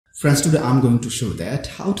Friends, today I'm going to show that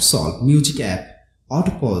how to solve music app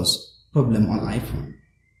auto pause problem on iPhone.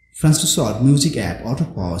 Friends, to solve music app auto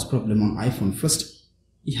pause problem on iPhone, first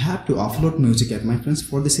you have to offload music app, my friends.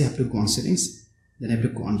 For this you have to go on settings, then you have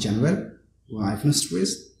to go on general, go on iPhone storage,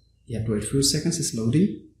 you have to wait a few seconds, it's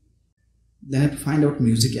loading. Then you have to find out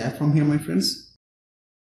music app from here, my friends.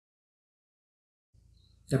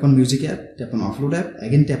 Tap on music app, tap on offload app,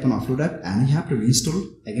 again tap on offload app, and you have to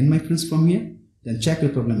reinstall again, my friends, from here. Then check your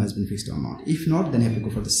problem has been fixed or not. If not, then you have to go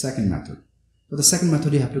for the second method. For the second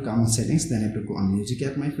method, you have to come on settings, then you have to go on music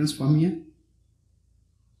app, my friends, from here.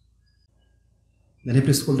 Then you have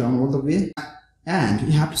to scroll down all the way, and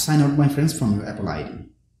you have to sign out, my friends, from your Apple ID.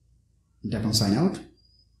 Tap on sign out,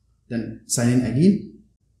 then sign in again.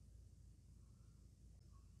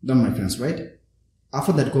 Done, my friends, right?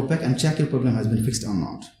 After that, go back and check your problem has been fixed or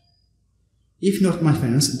not. If not, my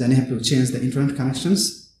friends, then you have to change the internet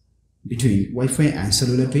connections between Wi-Fi and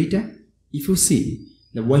cellular data. If you see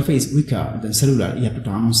the Wi-Fi is weaker than cellular, you have to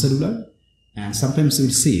turn on cellular, and sometimes you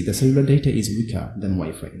will see the cellular data is weaker than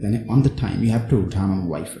Wi-Fi. Then on the time you have to turn on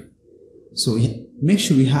Wi-Fi. So make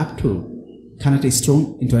sure you have to connect a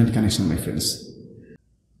strong internet connection, my friends.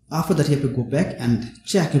 After that, you have to go back and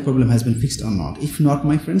check your problem has been fixed or not. If not,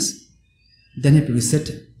 my friends, then you have to reset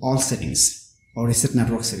all settings or reset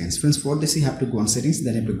network settings. Friends, for this you have to go on settings,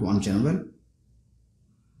 then you have to go on general,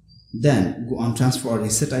 then go on transfer or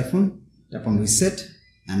reset iPhone, tap on reset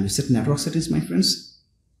and reset network settings, my friends.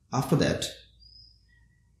 After that,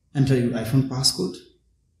 enter your iPhone passcode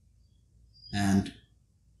and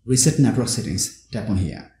reset network settings, tap on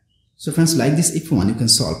here. So friends, like this, if you want, you can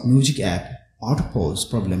solve music app auto pause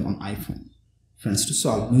problem on iPhone. Friends, to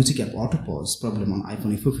solve music app auto pause problem on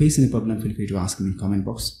iPhone, if you face any problem, feel free to ask me in comment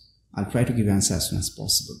box. I'll try to give you answer as soon as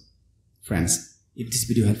possible. Friends, if this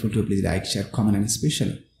video helpful to you, please like, share, comment, and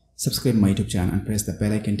especially subscribe my YouTube channel and press the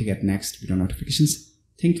bell icon to get next video notifications.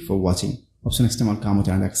 Thank you for watching. Hope so next time I'll come with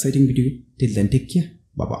another exciting video. Till then, take care.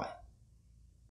 Bye bye.